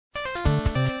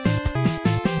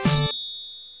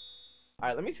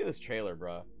Alright, let me see this trailer,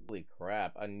 bro. Holy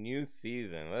crap, a new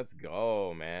season. Let's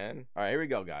go, man. Alright, here we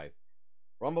go, guys.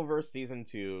 Rumbleverse Season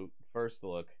 2, first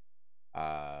look.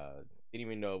 Didn't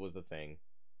even know it was a thing.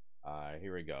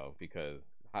 Here we go,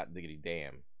 because hot diggity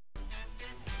damn.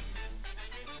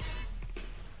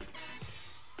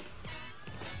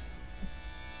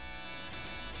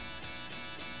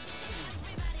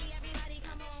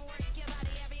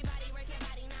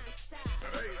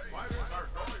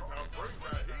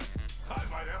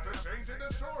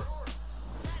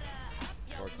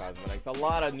 More cosmetics. A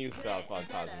lot of new stuff on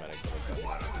cosmetics.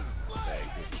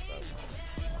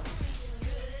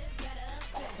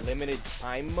 Limited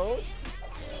time mode?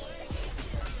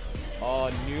 Oh,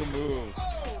 new moves.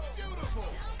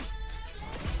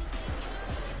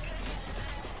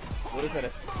 What is that, a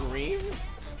scream?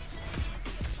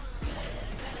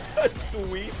 A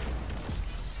sweep?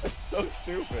 That's so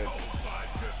stupid.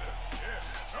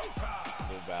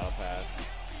 New battle pass.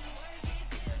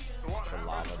 The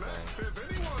lava thing.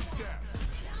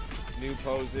 New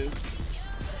poses.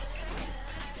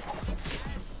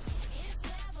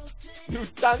 New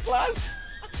chanclas?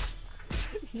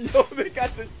 Yo, they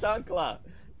got the chancla.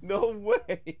 No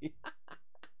way.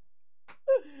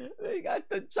 They got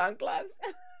the chanclas.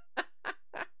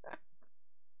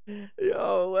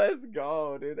 Yo, let's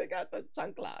go, dude. They got the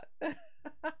chancla.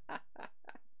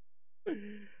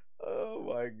 Oh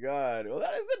my god. Well,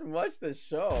 that isn't much to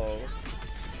show.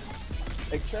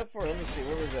 Except for, let me see,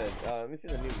 where was it? Let me see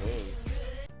the new moves.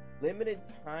 Limited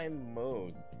time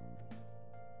modes.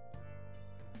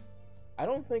 I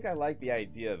don't think I like the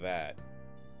idea of that.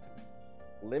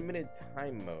 Limited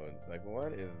time modes. Like,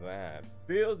 what is that?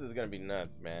 Feels is gonna be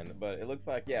nuts, man. But it looks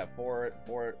like, yeah,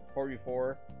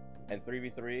 4v4 and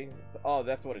 3v3. So, oh,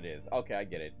 that's what it is. Okay, I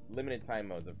get it. Limited time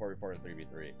modes of 4v4 and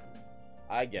 3v3.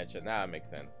 I get you. Now it makes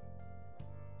sense.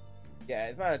 Yeah,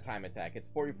 it's not a time attack. It's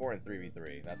 4v4 and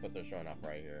 3v3. That's what they're showing off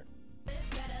right here.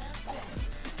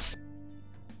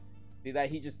 See that?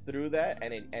 He just threw that,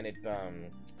 and it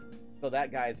so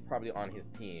that guy is probably on his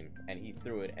team, and he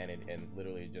threw it, and it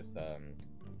literally just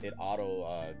it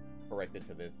auto corrected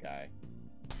to this guy.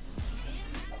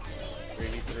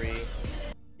 3v3.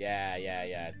 Yeah,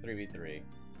 it's 3v3.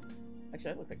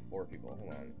 Actually, that looks like 4 people.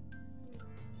 Hold on.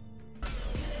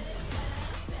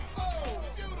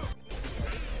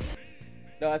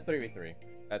 No, that's 3v3.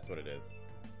 That's what it is.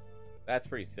 That's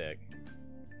pretty sick.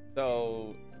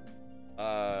 So,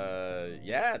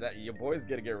 yeah, that your boys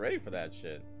gotta get ready for that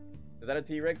shit. Is that a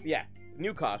T-Rex? Yeah.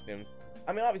 New costumes.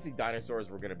 I mean, obviously dinosaurs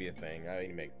were gonna be a thing. I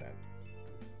mean, it makes sense.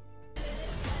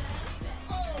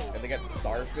 And they got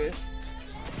starfish.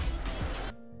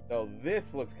 So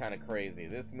this looks kind of crazy.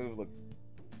 This move looks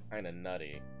kind of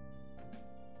nutty.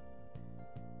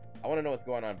 I want to know what's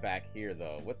going on back here,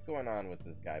 though. What's going on with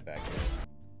this guy back here?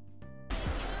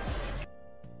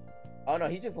 Oh, no,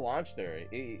 he just launched her.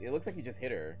 It looks like he just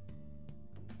hit her.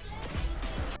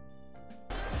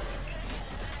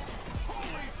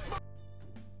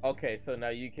 Okay, so now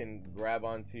you can grab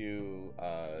onto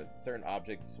certain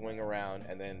objects, swing around,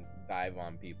 and then dive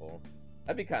on people.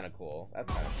 That'd be kind of cool.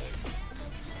 That's kind of sick.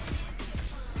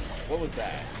 What was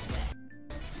that?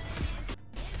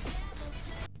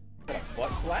 Is that a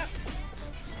butt slap?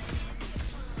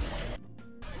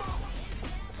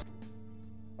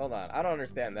 Hold on, I don't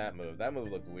understand that move. That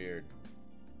move looks weird.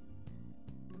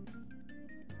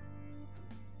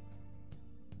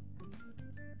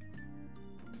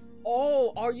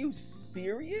 Oh, are you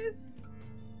serious?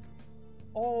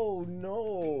 Oh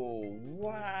no,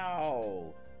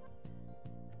 wow.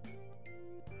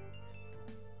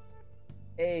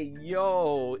 Hey,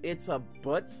 yo, it's a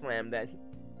butt slam that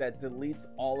deletes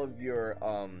all of your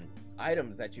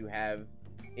items that you have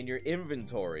in your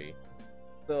inventory.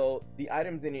 So the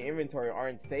items in your inventory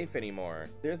aren't safe anymore.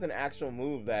 There's an actual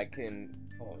move that can,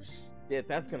 oh shit,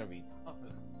 that's gonna be tough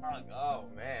as fuck. Oh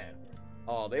man.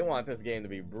 Oh, they want this game to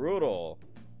be brutal.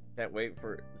 Can't wait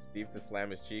for Steve to slam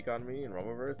his cheek on me in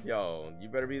Rumbleverse. Yo, you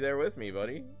better be there with me,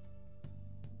 buddy.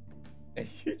 And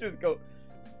you just go.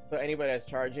 So anybody that's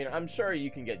charging, I'm sure you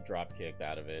can get drop kicked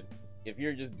out of it. If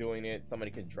you're just doing it,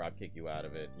 somebody can drop kick you out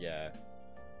of it. Yeah.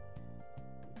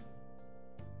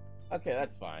 Okay,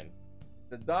 that's fine.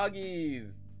 The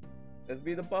doggies. Let's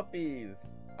be the puppies.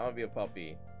 I want to be a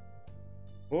puppy.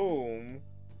 Boom.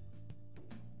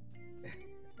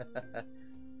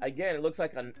 Again, it looks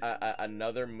like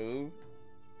another move.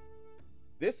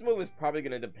 This move is probably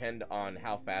going to depend on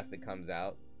how fast it comes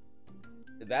out.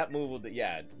 That move will,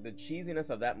 yeah, the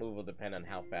cheesiness of that move will depend on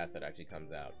how fast it actually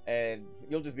comes out. And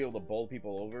you'll just be able to bowl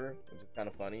people over, which is kind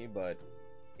of funny, but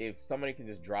if somebody can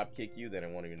just drop kick you, then it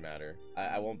won't even matter.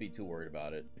 I won't be too worried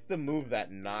about it. It's the move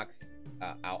that knocks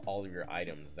out all of your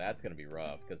items. That's gonna be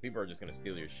rough, because people are just gonna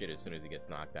steal your shit as soon as he gets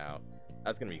knocked out.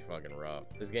 That's gonna be fucking rough.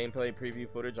 This gameplay preview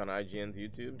footage on IGN's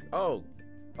YouTube. Oh,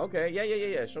 okay,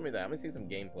 yeah. Show me that. Let me see some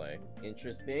gameplay.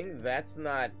 Interesting. That's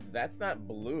not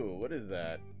blue. What is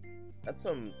that? That's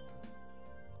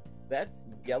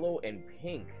yellow and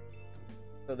pink.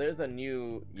 So there's a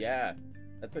new, yeah,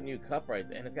 that's a new cup right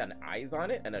there, and it's got eyes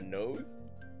on it and a nose.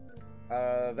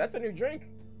 That's a new drink.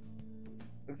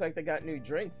 Looks like they got new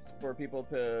drinks for people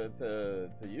to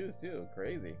use too.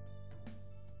 Crazy.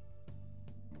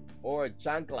 Or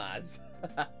chanclas.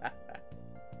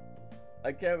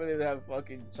 I can't believe they have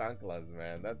fucking chanclas,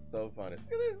 man. That's so funny.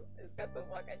 Look at this. It's got the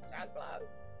fucking chanclas.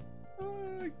 Oh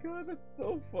my god, that's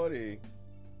so funny.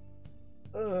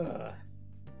 Ugh.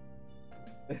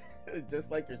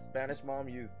 Just like your Spanish mom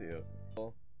used to.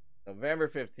 November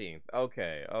 15th.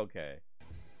 Okay.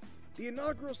 The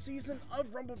inaugural season of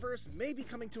Rumbleverse may be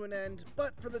coming to an end,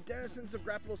 but for the denizens of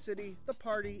Grapple City, the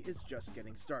party is just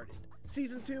getting started.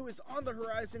 Season 2 is on the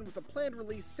horizon with a planned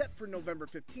release set for November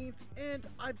 15th, and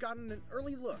I've gotten an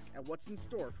early look at what's in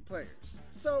store for players.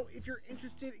 So if you're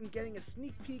interested in getting a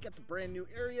sneak peek at the brand new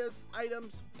areas,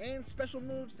 items, and special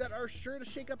moves that are sure to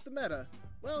shake up the meta,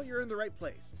 well, you're in the right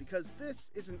place, because this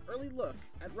is an early look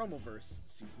at Rumbleverse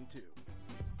Season 2.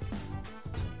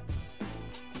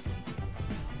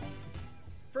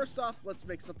 First off, let's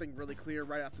make something really clear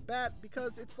right off the bat,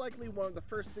 because it's likely one of the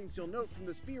first things you'll note from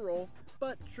this B-roll,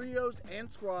 but trios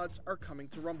and squads are coming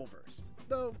to Rumbleverse,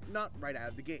 though not right out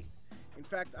of the gate. In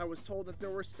fact, I was told that there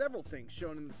were several things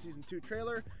shown in the Season 2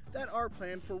 trailer that are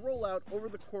planned for rollout over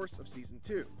the course of Season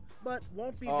 2, but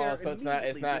won't be there so immediately.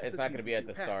 it's not going to be at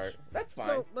the start. That's fine.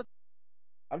 So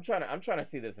I'm trying to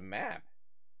see this map.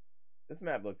 This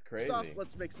map looks crazy. First off,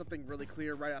 let's make something really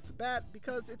clear right off the bat,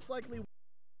 because it's likely.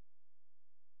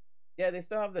 Yeah, they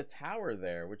still have the tower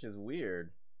there, which is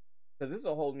weird. Because this is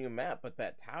a whole new map, but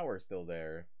that tower's still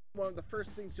there. One of the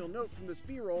first things you'll note from this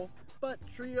B-roll, but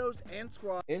trios and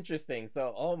squads. Interesting.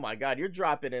 So, oh my god, you're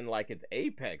dropping in like it's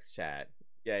Apex, chat.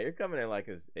 Yeah, you're coming in like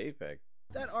it's Apex.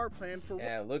 That are planned for.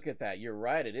 Yeah, look at that. You're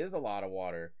right. It is a lot of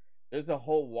water. There's a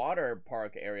whole water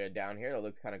park area down here that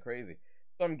looks kind of crazy.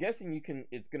 So I'm guessing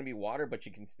it's going to be water, but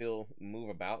you can still move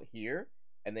about here.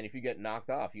 And then if you get knocked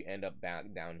off, you end up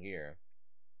back down here.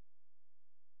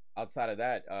 Outside of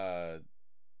that,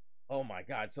 oh my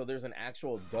god, so there's an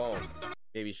actual dome.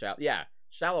 Maybe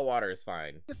shallow water is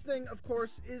fine. This thing, of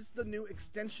course, is the new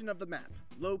extension of the map,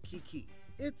 Low Kiki.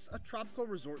 It's a tropical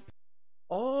resort.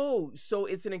 Oh, so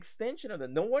it's an extension of the.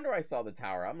 No wonder I saw the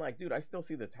tower. I'm like, dude, I still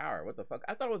see the tower. What the fuck?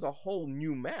 I thought it was a whole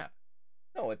new map.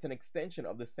 No, it's an extension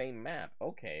of the same map.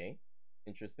 Okay,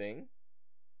 interesting.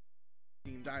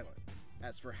 Themed island.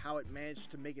 As for how it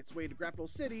managed to make its way to Grapple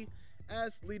City,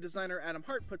 as lead designer Adam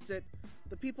Hart puts it,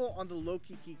 the people on the Low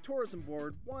Kiki tourism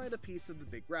board wanted a piece of the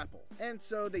big grapple, and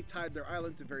so they tied their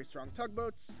island to very strong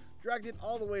tugboats, dragged it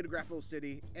all the way to Grapple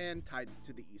City, and tied it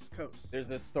to the east coast.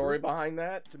 There's a story behind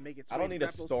that? To make its I don't need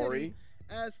a story.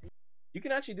 As you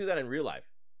can actually do that in real life.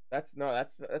 That's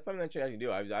something that you can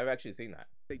do. I've actually seen that.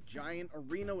 A giant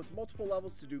arena with multiple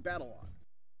levels to do battle on.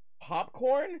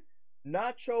 Popcorn?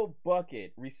 Nacho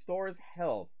bucket restores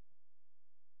health.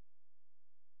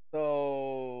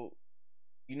 So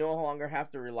you no longer have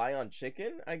to rely on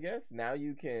chicken, I guess. Now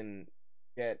you can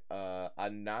get a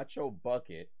nacho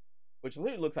bucket, which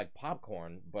literally looks like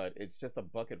popcorn, but it's just a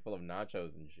bucket full of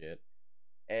nachos and shit.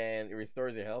 And it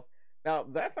restores your health. Now,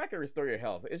 that's not gonna restore your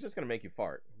health. It's just gonna make you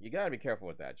fart. You gotta be careful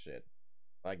with that shit.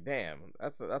 Like, damn,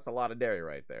 that's a lot of dairy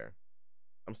right there.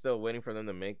 I'm still waiting for them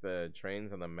to make the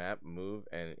trains on the map move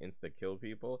and insta kill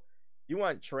people. You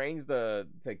want trains to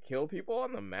kill people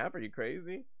on the map? Are you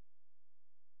crazy?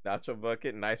 Nacho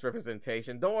bucket, nice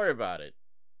representation. Don't worry about it.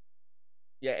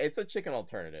 Yeah, it's a chicken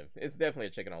alternative. It's definitely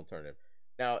a chicken alternative.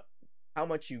 Now, how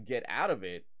much you get out of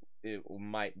it, it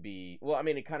might be. Well, I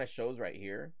mean, it kind of shows right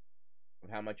here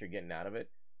of how much you're getting out of it.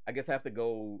 I guess I have to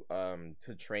go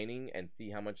to training and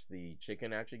see how much the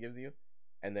chicken actually gives you,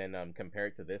 and then compare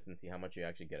it to this and see how much you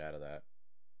actually get out of that.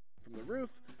 From the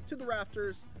roof to the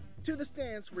rafters to the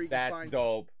stands where you can find. That's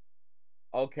dope.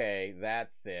 Okay,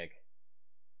 that's sick.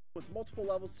 With multiple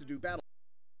levels to do battle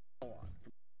on.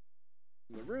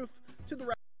 From the roof to the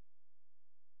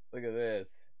Look at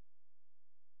this.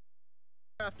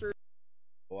 rafters.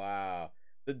 Wow.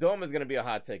 The dome is going to be a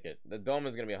hot ticket. The dome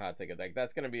is going to be a hot ticket. Like,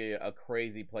 that's going to be a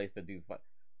crazy place to do fun.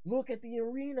 Look at the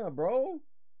arena, bro.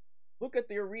 Look at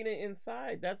the arena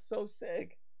inside. That's so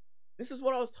sick. This is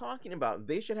what I was talking about.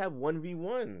 They should have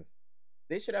 1v1s.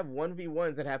 They should have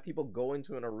 1v1s and have people go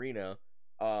into an arena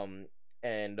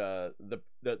and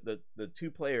the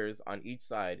two players on each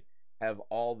side have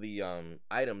all the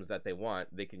items that they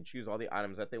want. They can choose all the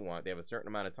items that they want. They have a certain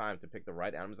amount of time to pick the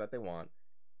right items that they want,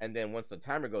 and then once the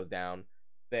timer goes down,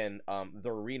 then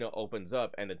the arena opens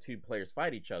up and the two players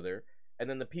fight each other, and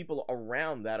then the people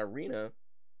around that arena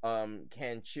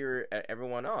can cheer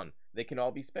everyone on. They can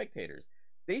all be spectators.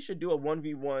 They should do a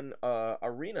 1v1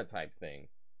 arena type thing.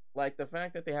 Like, the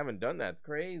fact that they haven't done that's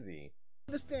crazy.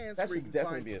 The stands That where you should can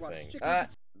definitely find be a Squat's thing. chicken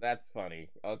That's funny.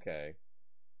 Okay.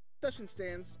 concession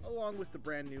stands, along with the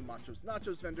brand new Machos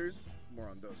Nachos vendors, more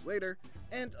on those later,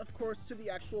 and of course to the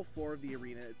actual floor of the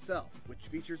arena itself, which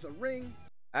features a ring.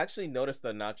 I actually noticed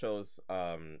the nachos,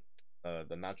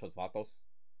 the nachos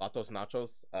Vatos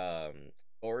nachos,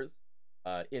 stores,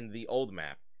 in the old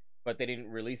map, but they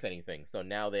didn't release anything, so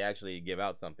now they actually give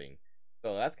out something.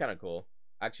 So that's kind of cool.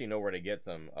 I actually know where to get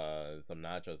some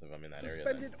nachos if I'm in that area.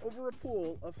 Suspended over a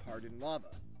pool of hardened lava.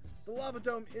 The Lava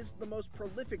Dome is the most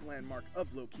prolific landmark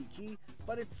of Low-Key,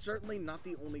 but it's certainly not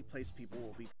the only place people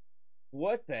will be.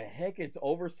 What the heck? It's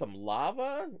over some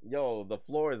lava? Yo, the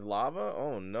floor is lava?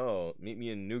 Oh no. Meet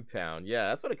me in Nuketown. Yeah,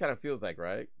 that's what it kind of feels like,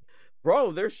 right?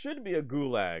 Bro, there should be a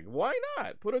gulag. Why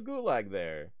not? Put a gulag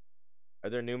there. Are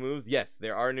there new moves? Yes,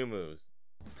 there are new moves.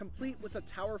 Complete with a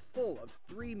tower full of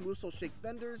 3 Musel Shake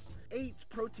vendors, 8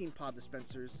 protein pod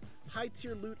dispensers,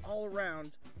 high-tier loot all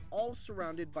around, all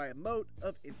surrounded by a moat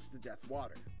of insta-death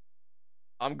water.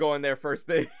 I'm going there first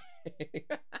thing.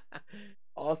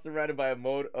 All surrounded by a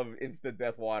moat of instant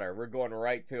death water. We're going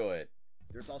right to it.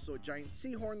 There's also a giant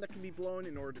seahorn that can be blown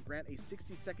in order to grant a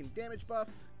 60-second damage buff,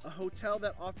 a hotel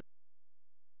that offers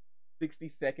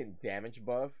 60-second damage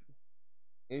buff?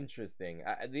 Interesting.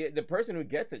 The person who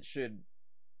gets it should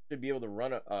be able to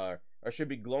run or should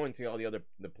be glowing to all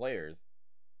the players.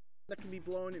 That can be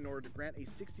blown in order to grant a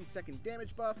 60-second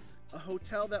damage buff, a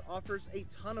hotel that offers a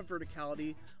ton of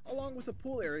verticality, along with a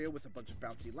pool area with a bunch of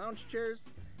bouncy lounge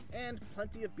chairs, and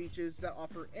plenty of beaches that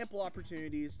offer ample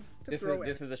opportunities to throw in.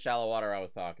 This is the shallow water I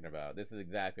was talking about. This is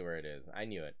exactly where it is. I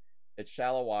knew it. It's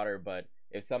shallow water, but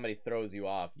if somebody throws you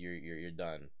off, you're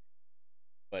done.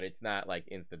 But it's not like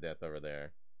instant death over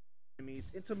there.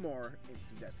 Enemies into more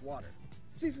instant-death water.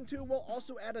 Season 2 will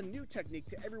also add a new technique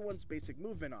to everyone's basic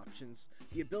movement options,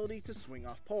 the ability to swing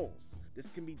off poles. This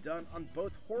can be done on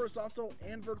both horizontal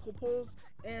and vertical poles,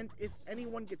 and if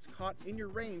anyone gets caught in your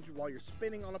range while you're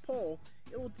spinning on a pole,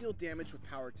 it will deal damage with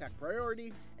power attack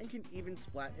priority and can even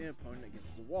splat an opponent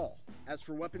against the wall. As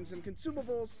for weapons and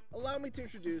consumables, allow me to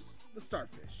introduce the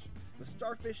Starfish. The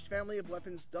Starfish family of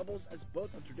weapons doubles as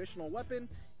both a traditional weapon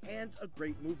and a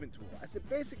great movement tool, as it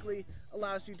basically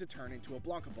allows you to turn into a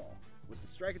Blanca Ball, with the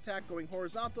strike attack going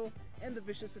horizontal and the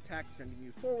vicious attack sending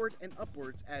you forward and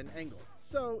upwards at an angle.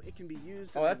 So it can be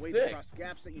used as a way to cross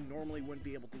gaps that you normally wouldn't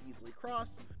be able to easily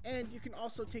cross, and you can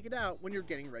also take it out when you're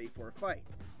getting ready for a fight.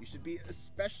 You should be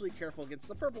especially careful against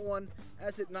the purple one,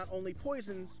 as it not only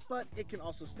poisons, but it can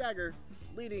also stagger,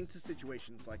 leading to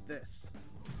situations like this.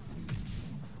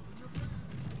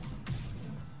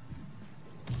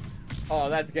 Oh,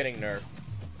 that's getting nerfed.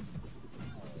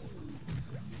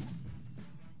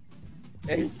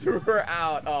 And he threw her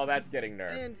out. Oh, that's getting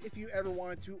nerfed. And if you ever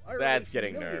wanted to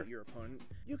humiliate your opponent,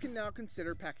 you can now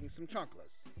consider packing some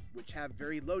Chonkless, which have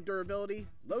very low durability,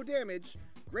 low damage,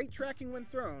 great tracking when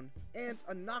thrown, and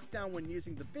a knockdown when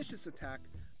using the vicious attack,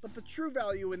 but the true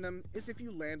value in them is if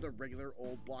you land a regular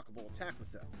old blockable attack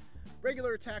with them.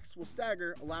 Regular attacks will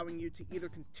stagger, allowing you to either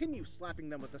continue slapping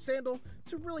them with a sandal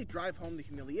to really drive home the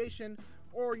humiliation,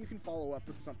 or you can follow up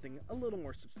with something a little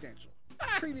more substantial.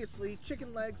 Previously,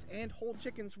 chicken legs and whole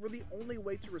chickens were the only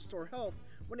way to restore health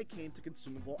when it came to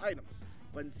consumable items,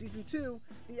 but in Season 2,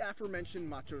 the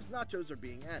aforementioned Machos Nachos are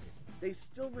being added. They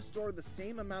still restore the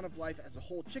same amount of life as a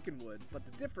whole chicken would, but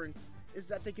the difference is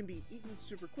that they can be eaten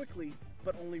super quickly,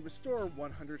 but only restore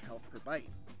 100 health per bite,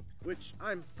 which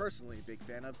I'm personally a big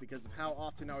fan of because of how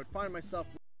often I would find myself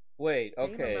Wait,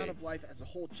 okay. Same amount of life as a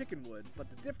whole chicken would, but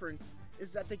the difference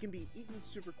is that they can be eaten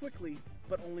super quickly,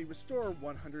 but only restore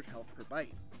 100 health per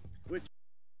bite. Which...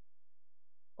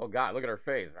 Oh god, look at her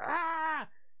face. Ah!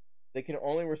 They can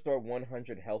only restore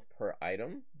 100 health per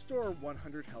item? Restore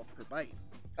 100 health per bite.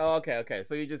 Oh, okay.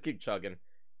 So you just keep chugging.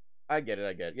 I get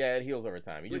it. Yeah, it heals over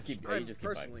time. You Which just keep I'm keep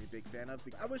personally a big fan of.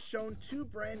 I was shown 2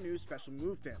 brand new special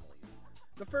move families.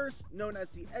 The first, known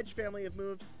as the Edge family of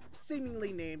moves,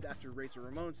 seemingly named after Razor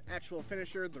Ramon's actual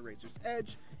finisher, the Razor's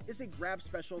Edge, is a grab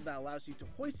special that allows you to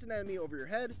hoist an enemy over your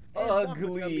head and walk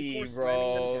with them before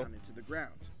slamming them down into the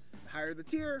ground. The higher the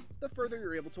tier, the further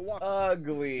you're able to walk.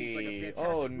 Ugly. Seems like a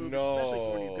fantastic move, especially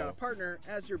for when you've got a partner,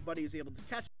 as your buddy is able to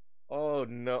catch. Oh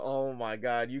no, oh my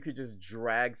god, you could just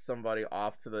drag somebody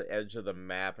off to the edge of the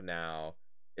map now.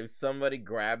 If somebody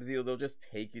grabs you, they'll just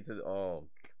take you to the,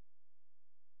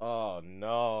 oh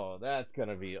no, that's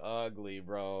gonna be ugly,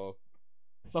 bro.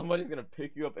 Somebody's gonna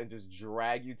pick you up and just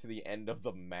drag you to the end of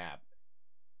the map.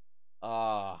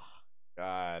 Oh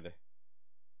god.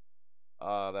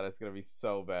 Oh, that is gonna be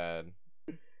so bad.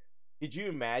 Could you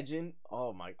imagine?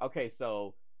 Oh my, okay,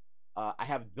 so I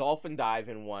have Dolphin Dive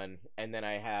in one, and then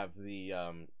I have the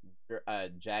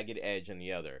Jagged Edge in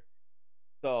the other.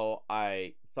 So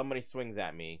somebody swings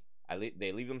at me,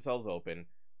 they leave themselves open.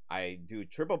 I do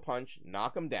triple punch,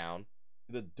 knock them down.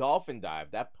 The Dolphin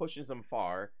Dive that pushes them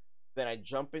far. Then I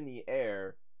jump in the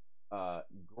air,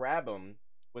 grab them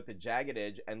with the Jagged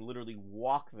Edge, and literally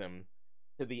walk them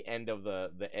to the end of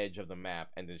the edge of the map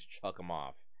and just chuck them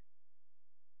off.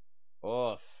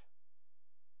 Oof.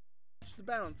 To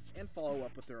bounce and follow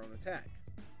up with their own attack.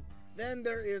 Then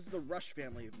there is the Rush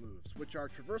family of moves, which are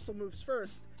traversal moves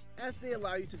first, as they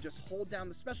allow you to just hold down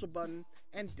the special button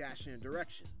and dash in a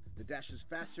direction. The dash is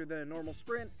faster than a normal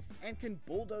sprint and can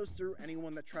bulldoze through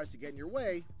anyone that tries to get in your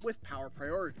way with power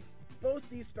priority. Both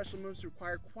these special moves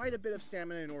require quite a bit of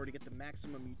stamina in order to get the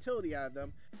maximum utility out of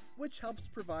them, which helps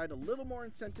provide a little more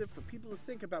incentive for people to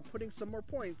think about putting some more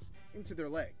points into their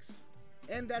legs.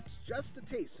 And that's just a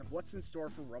taste of what's in store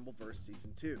for Rumbleverse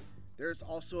Season 2. There's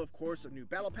also, of course, a new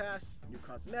battle pass, new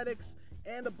cosmetics,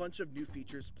 and a bunch of new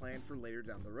features planned for later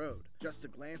down the road. Just a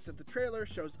glance at the trailer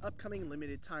shows upcoming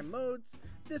limited time modes,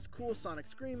 this cool Sonic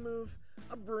Scream move,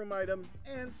 a broom item,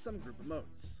 and some group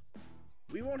emotes.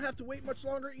 We won't have to wait much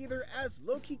longer either, as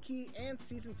Low-Key Key and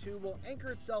Season 2 will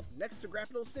anchor itself next to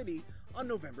Graphital City on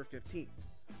November 15th.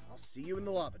 I'll see you in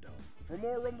the Lava Dome. For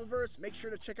more Rumbleverse, make sure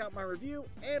to check out my review,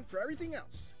 and for everything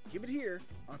else, keep it here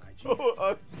on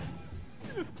IG.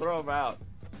 Just throw him out.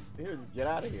 Dude, get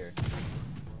out of here.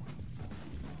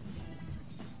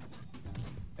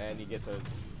 And you get the...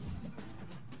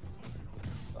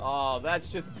 Oh, that's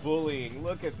just bullying.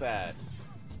 Look at that.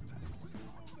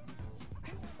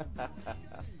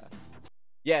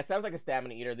 Yeah, it sounds like a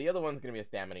stamina eater. The other one's gonna be a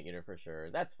stamina eater for sure.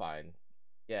 That's fine.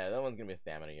 Yeah, that one's gonna be a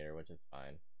stamina eater, which is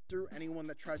fine. Through anyone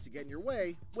that tries to get in your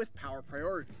way with power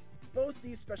priority. Both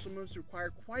these special moves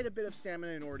require quite a bit of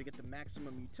stamina in order to get the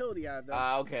maximum utility out of them.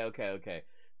 Okay.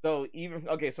 So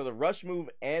so the rush move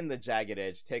and the Jagged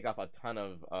Edge take off a ton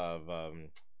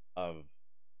of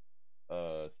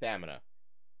stamina,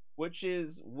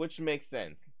 which makes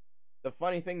sense. The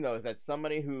funny thing though is that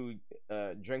somebody who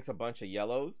drinks a bunch of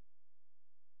yellows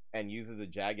and uses the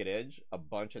Jagged Edge a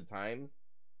bunch of times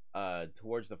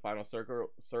towards the final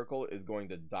circle is going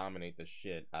to dominate the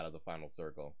shit out of the final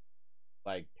circle,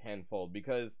 like tenfold,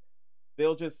 because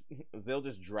they'll just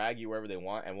drag you wherever they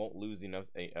want and won't lose enough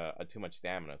too much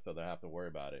stamina, so they'll have to worry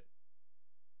about it.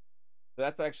 So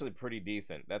that's actually pretty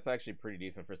decent. That's actually pretty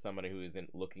decent for somebody who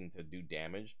isn't looking to do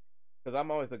damage, because I'm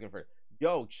always looking for,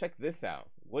 yo, check this out.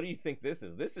 What do you think this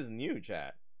is? This is new,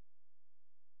 chat.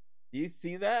 Do you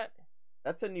see that?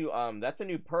 That's a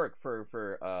new perk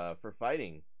for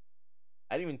fighting.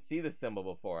 I didn't even see the symbol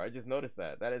before. I just noticed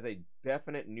that. That is a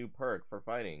definite new perk for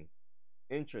fighting.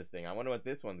 Interesting. I wonder what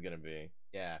this one's gonna be.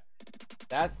 Yeah,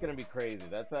 that's gonna be crazy.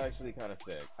 That's actually kind of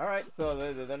sick. All right,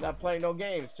 so they're not playing no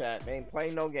games, chat. They ain't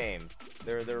playing no games.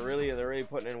 They're really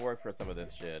putting in work for some of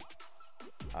this shit.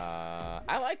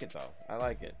 I like it though. I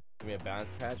like it. Give me a balance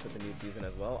patch with the new season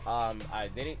as well.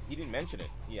 He didn't mention it.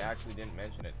 He actually didn't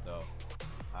mention it. So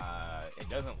it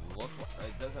doesn't look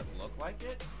like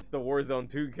it. It's the Warzone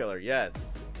 2 killer. Yes.